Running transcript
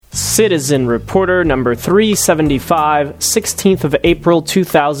Citizen Reporter number 375, 16th of April,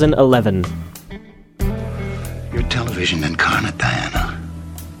 2011. You're television incarnate, Diana.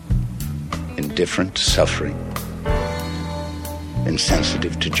 Indifferent to suffering.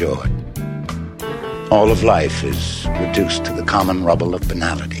 Insensitive to joy. All of life is reduced to the common rubble of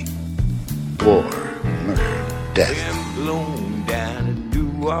banality. War, murder, death.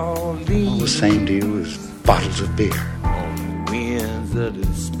 All the same to you as bottles of beer. Winds of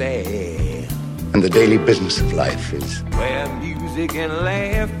despair. And the daily business of life is Where music and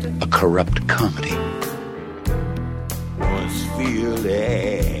laughter a corrupt comedy. once filled the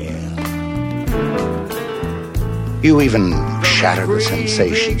air. You even shatter the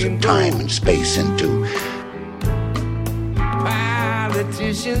sensations of time and space into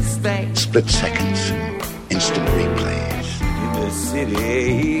Politicians think split seconds and instant replays. in the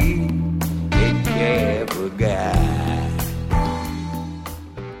city they can't forget.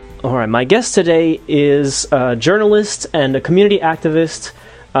 All right, my guest today is a journalist and a community activist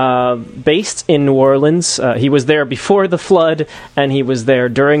based in New Orleans. He was there before the flood, and he was there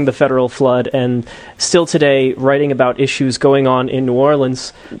during the federal flood, and still today writing about issues going on in New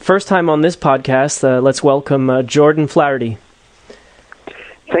Orleans. First time on this podcast, let's welcome Jordan Flaherty.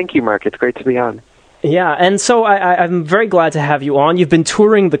 Thank you, Mark. It's great to be on. Yeah, and so I'm very glad to have you on. You've been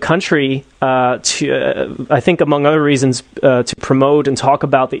touring the country I think, among other reasons, to promote and talk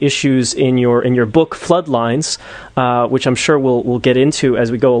about the issues in your book Floodlines, which I'm sure we'll get into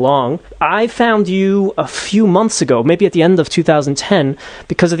as we go along. I found you a few months ago, maybe at the end of 2010,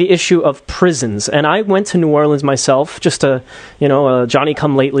 because of the issue of prisons, and I went to New Orleans myself, just a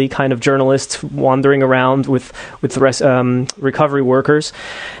Johnny-come-lately kind of journalist wandering around with the rest, recovery workers.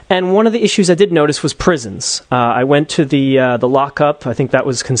 And one of the issues I did notice was prisons. I went to the lockup. I think that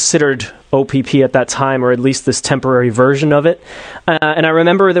was considered OPP at that time, or at least this temporary version of it. And I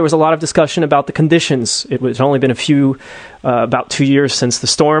remember there was a lot of discussion about the conditions. It was only been about 2 years since the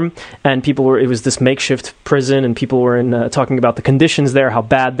storm, and it was this makeshift prison, and people were talking about the conditions there, how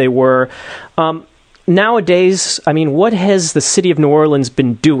bad they were. Nowadays, I mean, what has the city of New Orleans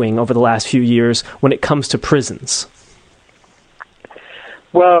been doing over the last few years when it comes to prisons?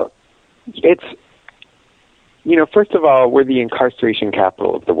 Well, it's, first of all, we're the incarceration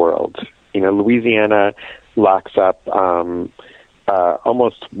capital of the world. Louisiana locks up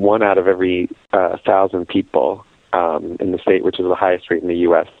almost 1 out of every 1,000 people in the state, which is the highest rate in the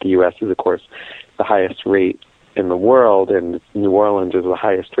U.S. The U.S. is, of course, the highest rate in the world, and New Orleans is the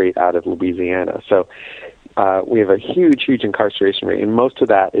highest rate out of Louisiana. So we have a huge, huge incarceration rate, and most of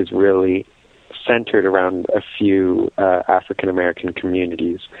that is really centered around a few African-American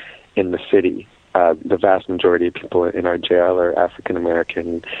communities in the city. The vast majority of people in our jail are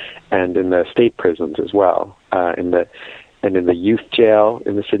African-American, and in the state prisons as well. In the youth jail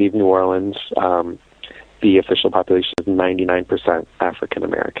in the city of New Orleans, the official population is 99%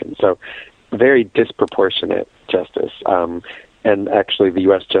 African-American. So very disproportionate justice. And actually, the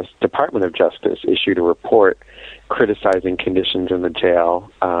U.S. Department of Justice issued a report criticizing conditions in the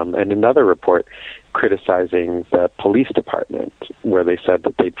jail, and another report criticizing the police department, where they said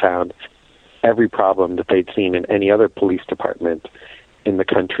that they'd found every problem that they'd seen in any other police department in the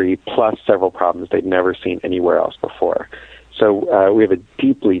country, plus several problems they'd never seen anywhere else before. So we have a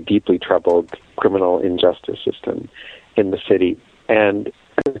deeply, deeply troubled criminal injustice system in the city. And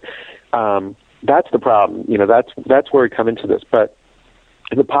that's the problem. That's where we come into this. But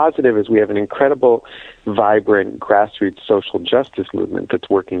the positive is we have an incredible, vibrant, grassroots social justice movement that's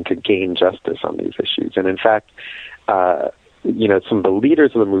working to gain justice on these issues. And in fact, some of the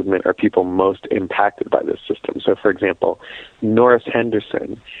leaders of the movement are people most impacted by this system. So, for example, Norris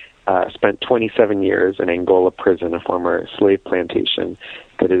Henderson spent 27 years in Angola prison, a former slave plantation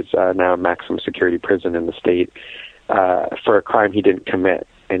that is now a maximum security prison in the state, for a crime he didn't commit.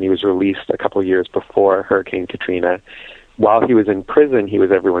 And he was released a couple of years before Hurricane Katrina. While he was in prison, he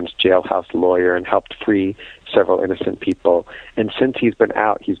was everyone's jailhouse lawyer and helped free several innocent people. And since he's been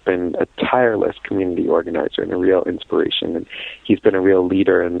out, he's been a tireless community organizer and a real inspiration. And he's been a real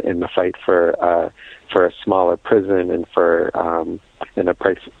leader in the fight for a smaller prison and for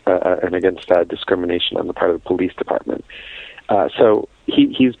and against discrimination on the part of the police department. So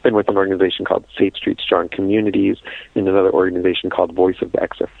he's been with an organization called Safe Streets, Strong Communities, and another organization called Voice of the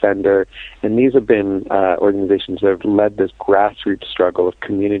Ex-Offender. And these have been organizations that have led this grassroots struggle of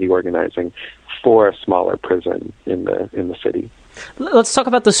community organizing for a smaller prison in the city. Let's talk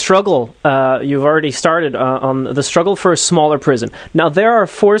about the struggle. You've already started on the struggle for a smaller prison. Now, there are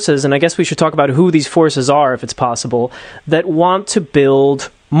forces, and I guess we should talk about who these forces are, if it's possible, that want to build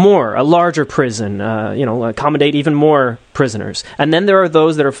a larger prison, accommodate even more prisoners. And then there are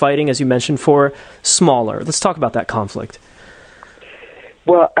those that are fighting, as you mentioned, for smaller. Let's talk about that conflict.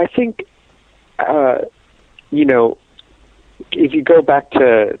 Well, I think, if you go back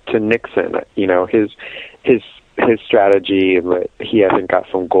to Nixon, his strategy that he, I think, got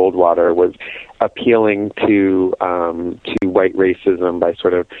from Goldwater was appealing to white racism by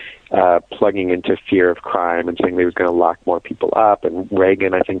sort of plugging into fear of crime and saying they was going to lock more people up. And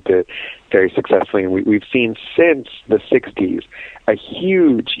Reagan, I think, did very successfully. And we've seen since the 60s a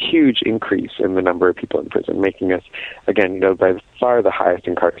huge increase in the number of people in prison, making us, again, by far the highest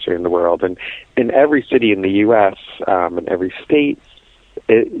incarcerated in the world. And in every city in the U.S. And every state,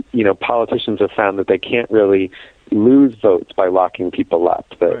 politicians have found that they can't really lose votes by locking people up.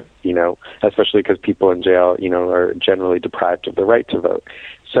 That right. Especially because people in jail, are generally deprived of the right to vote.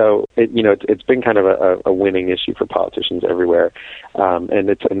 So it's been kind of a winning issue for politicians everywhere, and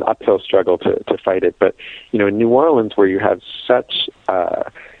it's an uphill struggle to fight it. But in New Orleans, where you have such a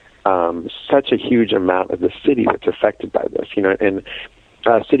huge amount of the city that's affected by this, and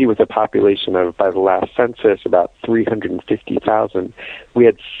a city with a population of, by the last census, about 350,000. We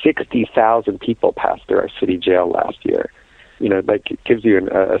had 60,000 people pass through our city jail last year. That gives you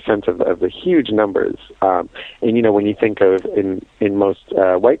a sense of the huge numbers. And when you think of in most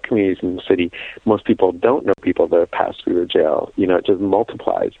white communities in the city, most people don't know people that have passed through the jail. It just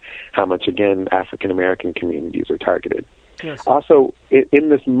multiplies how much, again, African American communities are targeted. Yes. Also, in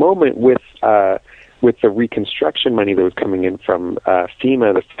this moment with the Reconstruction money that was coming in from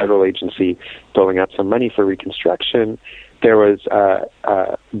FEMA, the federal agency, doling out some money for reconstruction, there was,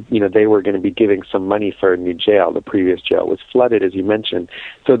 they were going to be giving some money for a new jail. The previous jail was flooded, as you mentioned.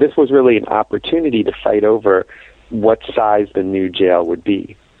 So this was really an opportunity to fight over what size the new jail would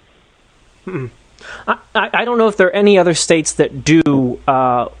be. I don't know if there are any other states that do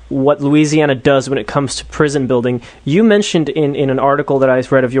what Louisiana does when it comes to prison building. You mentioned in an article that I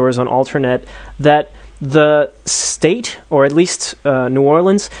read of yours on Alternet that the state, or at least New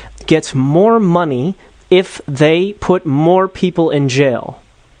Orleans, gets more money if they put more people in jail.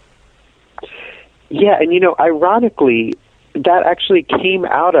 Yeah, and ironically, that actually came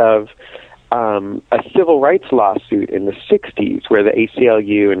out of a civil rights lawsuit in the 60s where the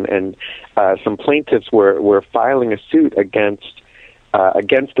ACLU and some plaintiffs were filing a suit against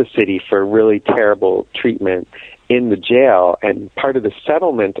the city for really terrible treatment in the jail. And part of the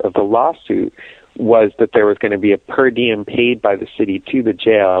settlement of the lawsuit was that there was going to be a per diem paid by the city to the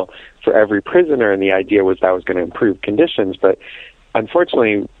jail for every prisoner, and the idea was that was going to improve conditions. But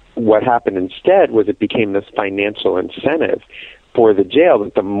unfortunately, what happened instead was it became this financial incentive for the jail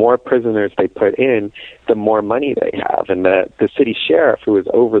that the more prisoners they put in, the more money they have. And the city sheriff, who is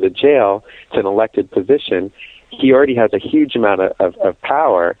over the jail, it's an elected position, he already has a huge amount of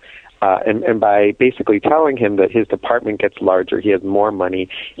power. And by basically telling him that his department gets larger, he has more money,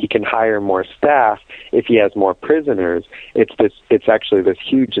 he can hire more staff. If he has more prisoners, it's actually this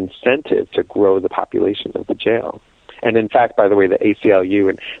huge incentive to grow the population of the jail. And in fact, by the way, the ACLU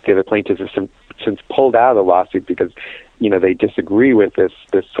and the other plaintiffs have since pulled out of the lawsuit because they disagree with this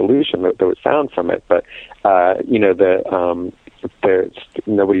solution that was found from it. But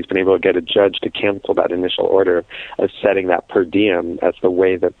nobody's been able to get a judge to cancel that initial order of setting that per diem as the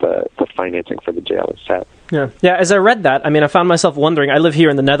way that the financing for the jail is set. Yeah. As I read that, I found myself wondering. I live here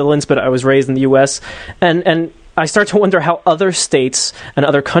in the Netherlands, but I was raised in the U.S., and I start to wonder how other states and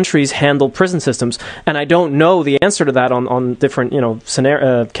other countries handle prison systems. And I don't know the answer to that on different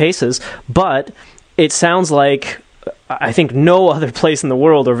cases, but it sounds like I think no other place in the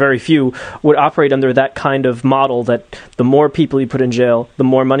world, or very few, would operate under that kind of model, that the more people you put in jail, the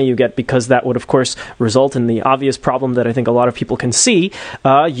more money you get, because that would, of course, result in the obvious problem that I think a lot of people can see.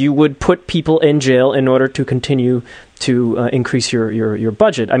 You would put people in jail in order to continue to increase your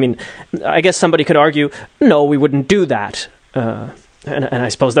budget. I guess somebody could argue, no, we wouldn't do that. And I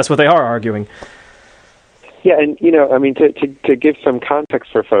suppose that's what they are arguing. Yeah, and to give some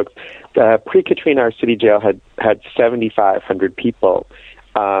context for folks, pre-Katrina, our city jail had 7,500 people.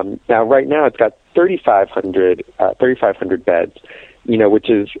 Now, right now, it's got 3,500 beds, which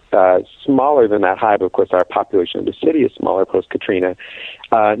is smaller than that high. But of course, our population of the city is smaller post-Katrina.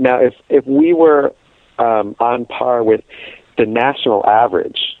 Now, if we were on par with the national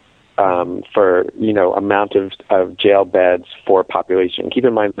average for amount of jail beds for population, keep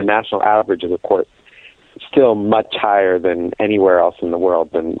in mind the national average is, of course, still much higher than anywhere else in the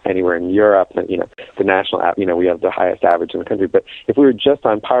world, than anywhere in Europe. The national, we have the highest average in the country. But if we were just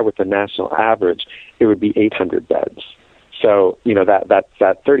on par with the national average, it would be 800 beds. So, that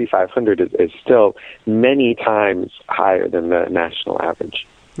 3,500 is still many times higher than the national average.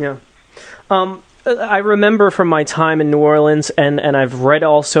 Yeah. I remember from my time in New Orleans, and I've read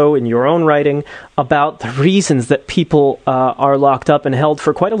also in your own writing about the reasons that people are locked up and held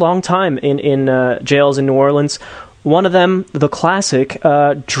for quite a long time in jails in New Orleans. One of them, the classic,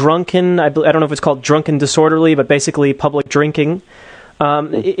 drunken, I don't know if it's called drunken disorderly, but basically public drinking.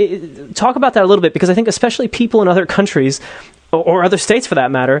 Talk about that a little bit, because I think especially people in other countries, or other states for that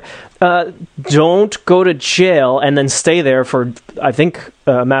matter, don't go to jail and then stay there for, I think,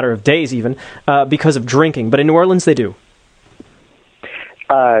 a matter of days even, because of drinking. But in New Orleans, they do.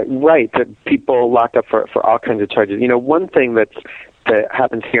 Right, that people locked up for all kinds of charges. You know, one thing that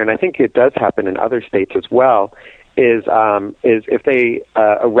happens here, and I think it does happen in other states as well, is if they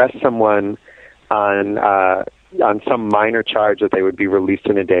arrest someone on some minor charge that they would be released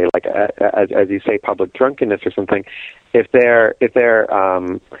in a day, like as you say, public drunkenness or something. If they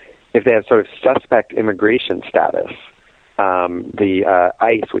have sort of suspect immigration status, the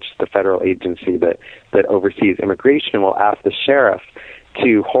ICE, which is the federal agency that oversees immigration, will ask the sheriff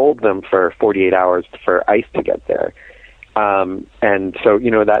to hold them for 48 hours for ICE to get there. And so, you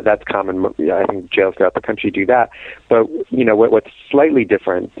know, that's common. I think jails throughout the country do that. But, you know, what's slightly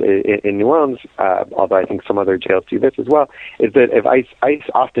different in New Orleans, although I think some other jails do this as well, is that if ICE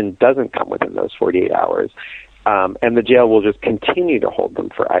often doesn't come within those 48 hours, and the jail will just continue to hold them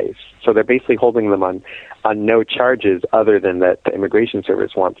for ICE. So they're basically holding them on no charges other than that the Immigration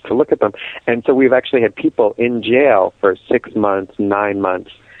Service wants to look at them. And so we've actually had people in jail for 6 months, 9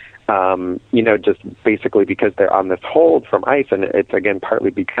 months, you know, just basically because they're on this hold from ICE, and it's, again, partly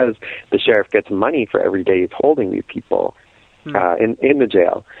because the sheriff gets money for every day he's holding these people in the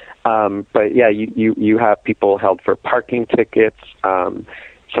jail. But, yeah, you have people held for parking tickets.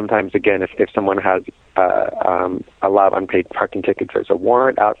 Sometimes, again, if someone has a lot of unpaid parking tickets, there's a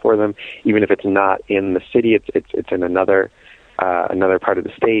warrant out for them, even if it's not in the city, it's in another part of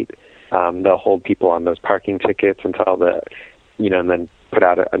the state. They'll hold people on those parking tickets until and then put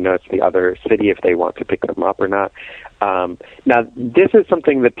out a notice to the other city if they want to pick them up or not. Now, this is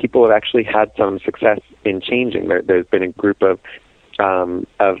something that people have actually had some success in changing. There's been a group of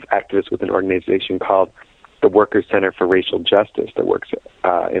activists with an organization called the Workers Center for Racial Justice that works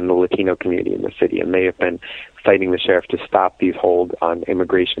in the Latino community in the city, and they have been fighting the sheriff to stop these holds on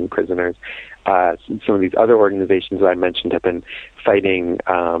immigration prisoners. Some of these other organizations that I mentioned have been fighting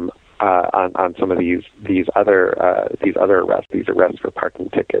on some of these other arrests for parking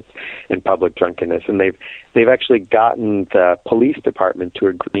tickets and public drunkenness, and they've actually gotten the police department to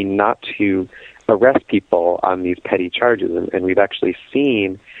agree not to arrest people on these petty charges, and we've actually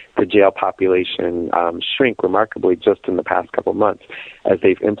seen the jail population shrink remarkably just in the past couple months as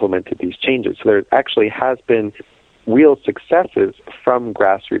they've implemented these changes. So there actually has been real successes from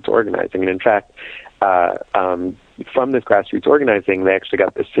grassroots organizing, and in fact, from this grassroots organizing, they actually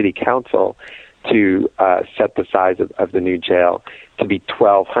got the city council to set the size of the new jail to be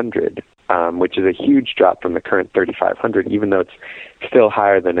 1,200, which is a huge drop from the current 3,500. Even though it's still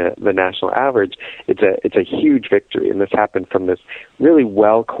higher than the national average, it's a huge victory. And this happened from this really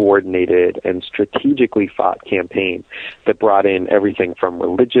well-coordinated and strategically fought campaign that brought in everything from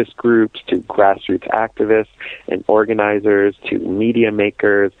religious groups to grassroots activists and organizers to media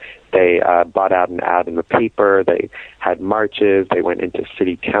makers. They bought out an ad in the paper. They had marches. They went into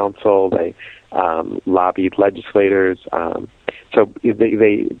city council. They lobbied legislators. So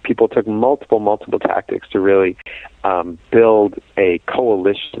people took multiple tactics to really build a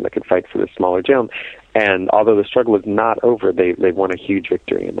coalition that could fight for the smaller jail. And although the struggle is not over, they've won a huge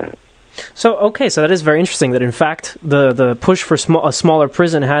victory in that. So that is very interesting. That in fact the push for a smaller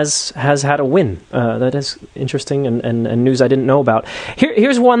prison has had a win. That is interesting and news I didn't know about.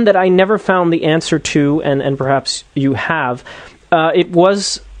 Here's one that I never found the answer to, and perhaps you have. It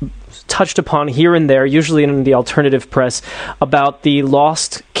was touched upon here and there, usually in the alternative press, about the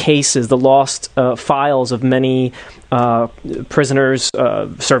lost cases, the lost files of many prisoners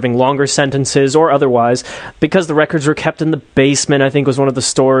serving longer sentences or otherwise, because the records were kept in the basement, I think was one of the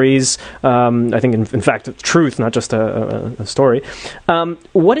stories. I think, in fact, it's truth, not just a story.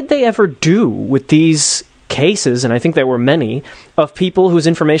 What did they ever do with these cases, and I think there were many, of people whose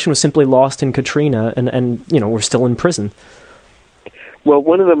information was simply lost in Katrina and were still in prison? Well,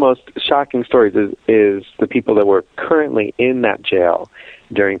 one of the most shocking stories is the people that were currently in that jail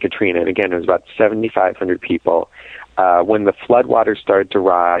during Katrina. And again, it was about 7,500 people. When the floodwaters started to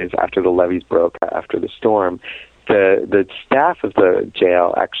rise after the levees broke after the storm, the staff of the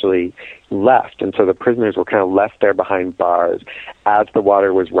jail actually left, and so the prisoners were kind of left there behind bars as the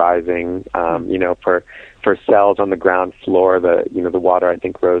water was rising. For cells on the ground floor, the water I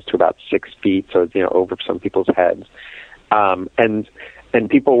think rose to about 6 feet, so it's over some people's heads. And and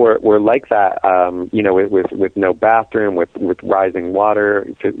people were like that, with no bathroom, with rising water,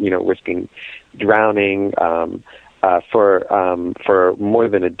 risking drowning for more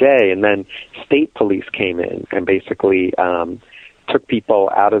than a day. And then state police came in and basically took people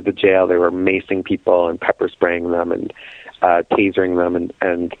out of the jail. They were macing people and pepper spraying them and tasering them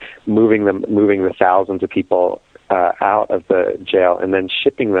and moving the thousands of people out of the jail and then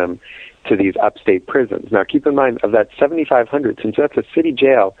shipping them to these upstate prisons. Now, keep in mind, of that 7,500, since that's a city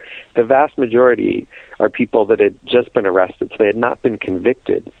jail, the vast majority are people that had just been arrested, so they had not been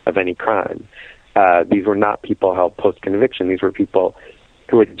convicted of any crime. These were not people held post-conviction. These were people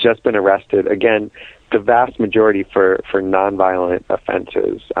who had just been arrested. Again, the vast majority for nonviolent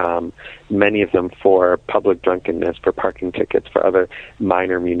offenses, many of them for public drunkenness, for parking tickets, for other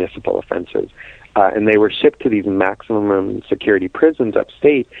minor municipal offenses. And they were shipped to these maximum security prisons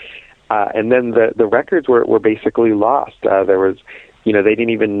upstate. And then the records were basically lost. There was, they didn't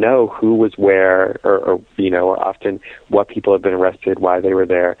even know who was where or often what people had been arrested, why they were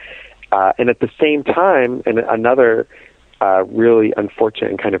there. And at the same time, and another really unfortunate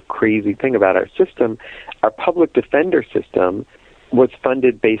and kind of crazy thing about our system, our public defender system was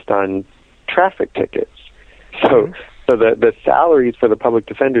funded based on traffic tickets. So the salaries for the public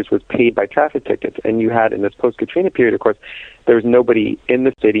defenders was paid by traffic tickets. And you had, in this post-Katrina period, of course, there was nobody in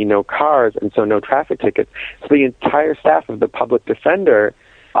the city, no cars, and so no traffic tickets. So the entire staff of the public defender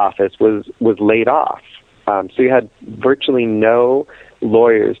office was laid off. So you had virtually no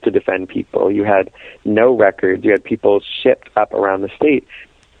lawyers to defend people. You had no records. You had people shipped up around the state.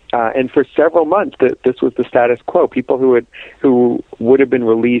 And for several months, this was the status quo. People who would have been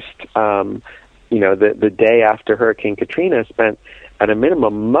released, the day after Hurricane Katrina spent at a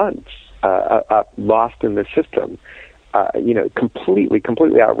minimum months lost in the system.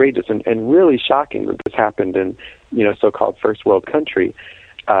 Completely outrageous and really shocking that this happened in, so-called first world country.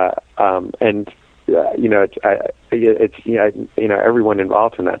 Everyone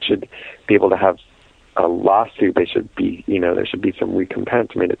involved in that should be able to have a lawsuit. They should be, there should be some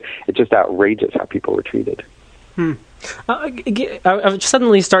recompense. I mean, it's just outrageous how people were treated. I've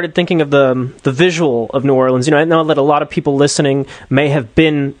suddenly started thinking of the visual of New Orleans. I know that a lot of people listening may have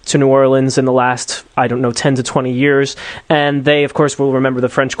been to New Orleans in the last, 10 to 20 years, and they, of course, will remember the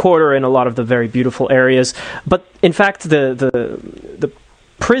French Quarter and a lot of the very beautiful areas. But in fact, the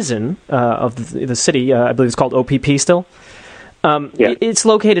prison of the city, I believe it's called OPP still. It's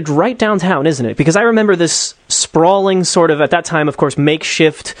located right downtown, isn't it? Because I remember this sprawling sort of, at that time, of course,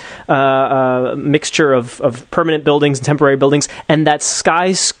 makeshift mixture of permanent buildings and temporary buildings, and that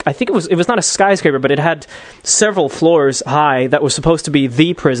I think it was not a skyscraper, but it had several floors high that was supposed to be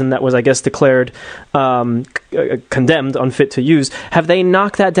the prison that was, I guess, declared condemned, unfit to use. Have they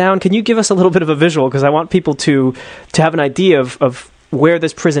knocked that down? Can you give us a little bit of a visual? Because I want people to have an idea of where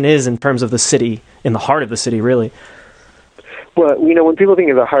this prison is in terms of the city, in the heart of the city, really. Well, when people think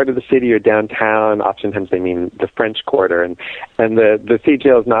of the heart of the city or downtown, oftentimes they mean the French Quarter, and the city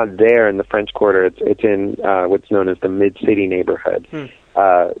jail is not there in the French Quarter. It's in what's known as the Mid-City neighborhood.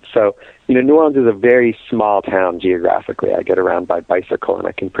 So, New Orleans is a very small town geographically. I get around by bicycle, and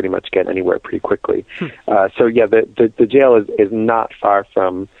I can pretty much get anywhere pretty quickly. The jail is not far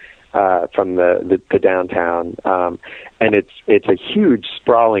from the downtown, and it's a huge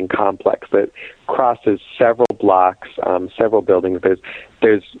sprawling complex that crosses several blocks, several buildings.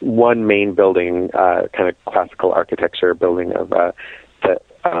 There's one main building, kind of classical architecture building of that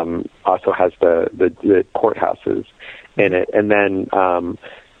also has the courthouses in it, and then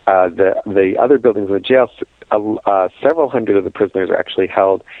the other buildings in the jail. Several hundred of the prisoners are actually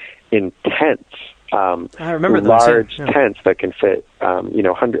held in tents. I remember large tents that can fit,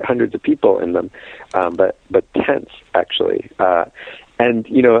 hundreds of people in them, but tents actually. And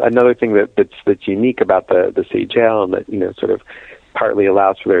another thing that's unique about the city jail, and that sort of partly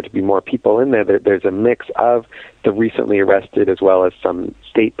allows for there to be more people in there. There's a mix of the recently arrested as well as some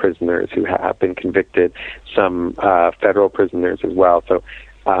state prisoners who have been convicted, some federal prisoners as well. So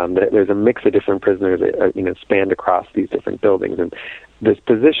there's a mix of different prisoners that spanned across these different buildings. And this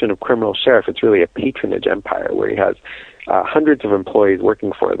position of criminal sheriff, it's really a patronage empire where he has hundreds of employees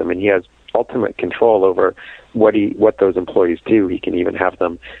working for them, and he has ultimate control over what those employees do. He can even have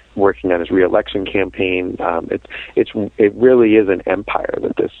them working on his re-election campaign. It really is an empire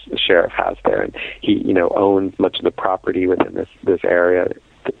that this sheriff has there, and he owns much of the property within this area.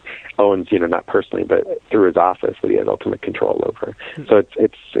 Owns not personally, but through his office that he has ultimate control over. So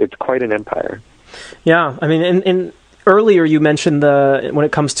it's quite an empire. Yeah, I mean, earlier you mentioned when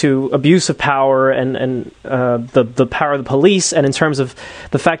it comes to abuse of power and the power of the police, and in terms of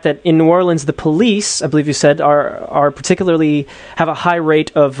the fact that in New Orleans the police, I believe you said, are particularly have a high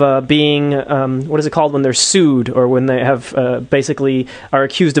rate of being what is it called when they're sued, or when they have basically are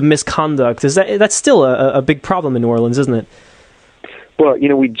accused of misconduct. That's still a big problem in New Orleans, isn't it? Well,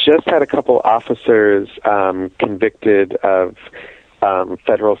 we just had a couple officers convicted of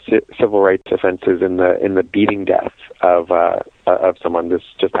federal civil rights offenses in the beating death of someone. This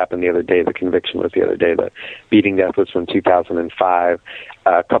just happened the other day. The conviction was the other day. The beating death was from 2005.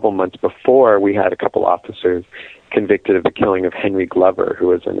 A couple months before, we had a couple officers convicted of the killing of Henry Glover, who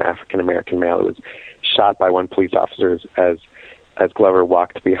was an African-American male who was shot by one police officer as Glover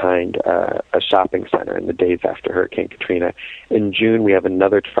walked behind a shopping center in the days after Hurricane Katrina. In June, we have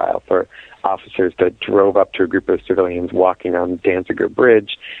another trial for officers that drove up to a group of civilians walking on Danziger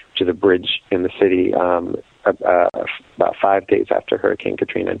Bridge, which is a bridge in the city, about 5 days after Hurricane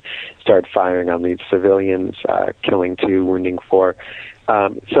Katrina, and started firing on these civilians, killing 2, wounding 4.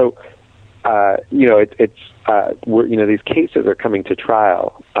 These cases are coming to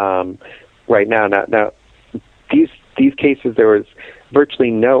trial right now. Now, these cases, there was virtually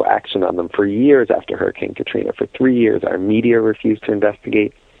no action on them for years after Hurricane Katrina. For 3 years, our media refused to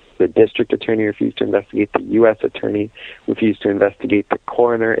investigate. The district attorney refused to investigate. The U.S. attorney refused to investigate. The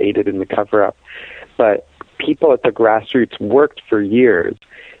coroner aided in the cover-up. But people at the grassroots worked for years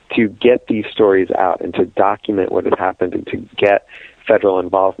to get these stories out and to document what had happened and to get federal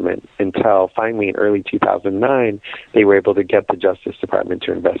involvement, until finally in early 2009, they were able to get the Justice Department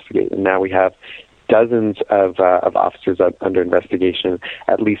to investigate. And now we have dozens of officers under investigation,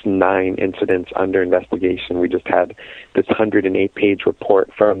 at least 9 incidents under investigation. We just had this 108-page report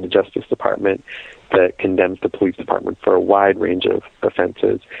from the Justice Department that condemns the police department for a wide range of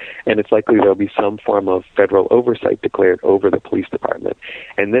offenses. And it's likely there'll be some form of federal oversight declared over the police department.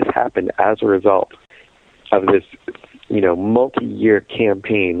 And this happened as a result of this multi-year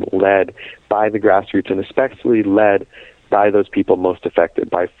campaign led by the grassroots, and especially led by those people most affected,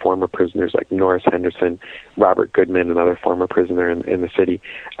 by former prisoners like Norris Henderson, Robert Goodman, another former prisoner in the city,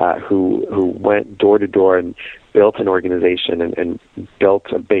 who went door to door and built an organization and built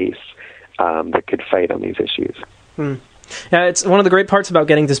a base that could fight on these issues. Yeah, it's one of the great parts about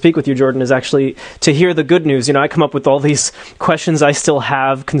getting to speak with you, Jordan, is actually to hear the good news. I come up with all these questions I still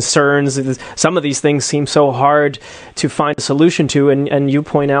have, concerns. Some of these things seem so hard to find a solution to, and you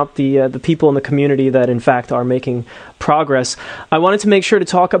point out the people in the community that, in fact, are making progress. I wanted to make sure to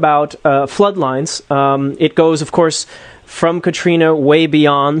talk about Floodlines. It goes, of course, from Katrina way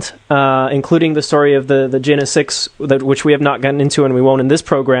beyond, including the story of the Jena 6, which we have not gotten into and we won't in this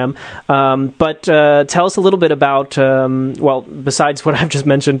program. But tell us a little bit about, besides what I've just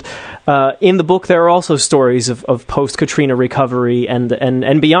mentioned, in the book there are also stories of post-Katrina recovery and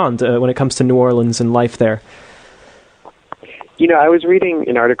beyond when it comes to New Orleans and life there. I was reading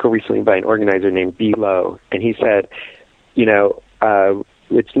an article recently by an organizer named B. Lowe, and he said,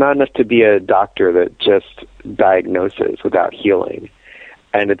 it's not enough to be a doctor that just diagnoses without healing.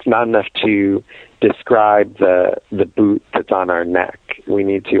 And it's not enough to describe the boot that's on our neck. We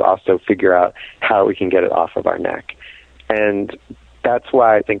need to also figure out how we can get it off of our neck. And that's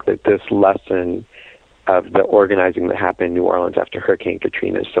why I think that this lesson of the organizing that happened in New Orleans after Hurricane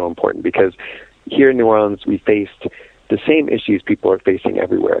Katrina is so important, because here in New Orleans we faced the same issues people are facing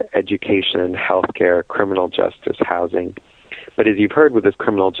everywhere: education, healthcare, criminal justice, housing. But as you've heard with this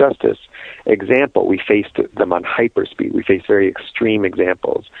criminal justice example, we faced them on hyperspeed. We faced very extreme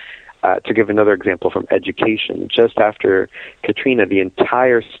examples. To give another example from education, just after Katrina, the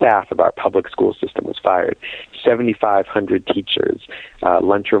entire staff of our public school system was fired. 7,500 teachers,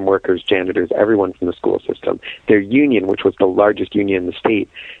 lunchroom workers, janitors, everyone from the school system. Their union, which was the largest union in the state,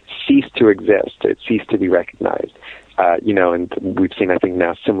 ceased to exist. It ceased to be recognized. And we've seen, I think,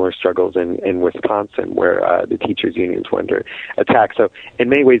 now similar struggles in Wisconsin, where the teachers' unions were under attack. So in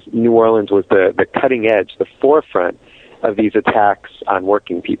many ways, New Orleans was the cutting edge, the forefront of these attacks on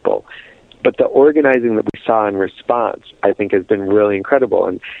working people. But the organizing that we saw in response, I think, has been really incredible.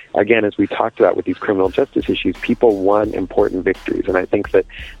 And again, as we talked about with these criminal justice issues, people won important victories. And I think that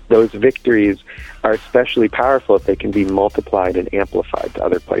those victories are especially powerful if they can be multiplied and amplified to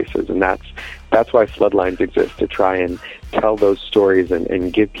other places. And that's why Floodlines exist, to try and tell those stories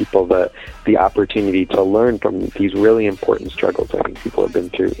and give people the opportunity to learn from these really important struggles I think people have been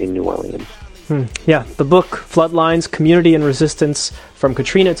through in New Orleans. Yeah, the book, Floodlines, Community and Resistance from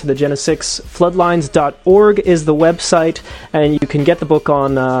Katrina to the Genesix. Floodlines.org is the website, and you can get the book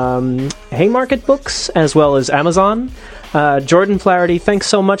on Haymarket Books as well as Amazon. Jordan Flaherty, thanks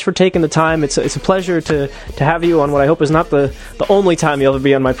so much for taking the time. It's a pleasure to have you on what I hope is not the only time you'll ever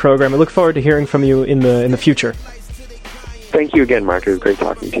be on my program. I look forward to hearing from you in the future. Thank you again, Mark. It was great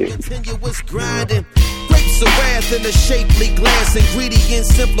talking to you. Grapes of wrath in a shapely glass.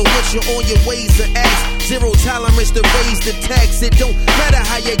 Ingredients influential on your ways and acts. Zero tolerance to raise the tax. It don't matter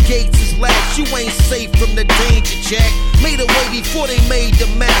how your gates is latched. You ain't safe from the danger, Jack. Made a way before they made the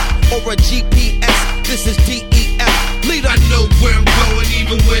map or a GPS. This is DEF. Leader. I know where I'm going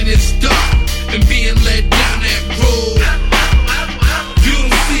even when it's dark and being led down that road. You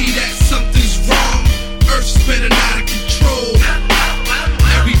don't see that something's wrong. Earth's spinning out of control.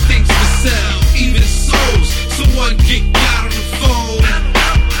 Everything's for sale, even souls. Someone get God on the phone.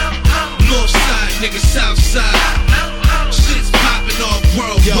 North side, nigga, south side. Shit's popping off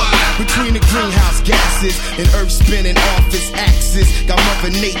worldwide. Between the greenhouse gases and earth spinning off its axis, got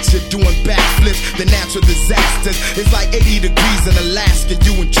Mother Nature doing backflips. The natural disasters, it's like 80 degrees in Alaska.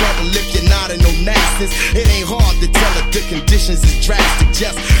 You in trouble if you're not in no NASA's. It ain't hard to tell if the conditions is drastic.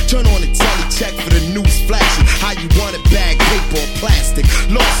 Just turn on the telly, check for the news flashing. How you want it, bag, paper or plastic.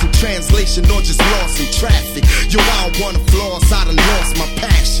 Lost in translation or just lost in traffic. Yo, I don't wanna floss, I done lost my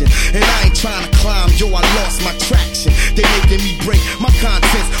passion. And I ain't trying to climb, yo, I lost my traction. They making me break my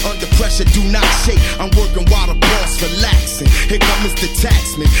contents under pressure, do not shake. I'm working while the boss relaxing. Here come Mr.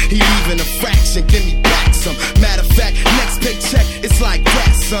 Taxman, he leaving a fraction, give me back some. Matter of fact, next paycheck, it's like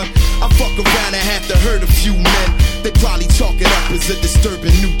that, son. I fuck around and have to hurt a few men. They probably chalk it up as a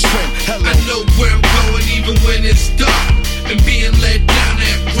disturbing new trend. Hello. I know where I'm going even when it's dark and being led down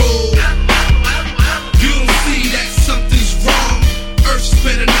that road. You don't see that something's wrong. Earth's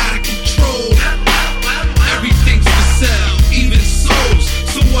spinning out of control. Everything's for sale, even souls.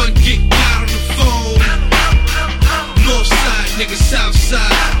 Someone get God on the phone. North side, nigga, south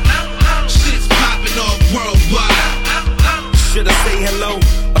side. Shit's popping off worldwide. Should I say hello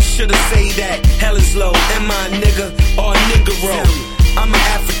or should I say that? Hell is low, am I a nigga or a niggero? I'm an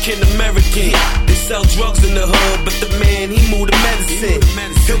African American. They sell drugs in the hood, but the man, he moved the medicine.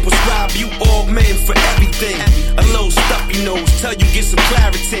 He'll prescribe you all men for everything. A little stuffy nose, tell you get some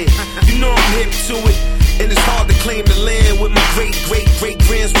clarity. You know I'm hip to it, and it's hard to claim the land with my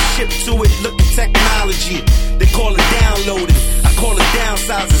great-great-great-grands were shipped to it. Look at technology, they call it downloaded. I call it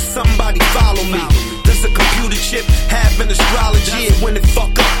downsizing, somebody follow me. Does a computer chip have an astrology? And when it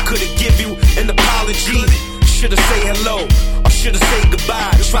fuck up, could it give you an apology? Should I say hello or should I say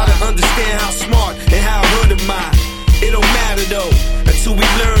goodbye? Try to understand how smart and how hood am I. It don't matter though, until we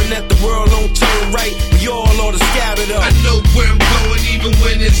learn that the world don't turn right. We all ought to scatter though. I know where I'm going even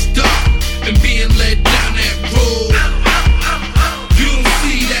when it's dark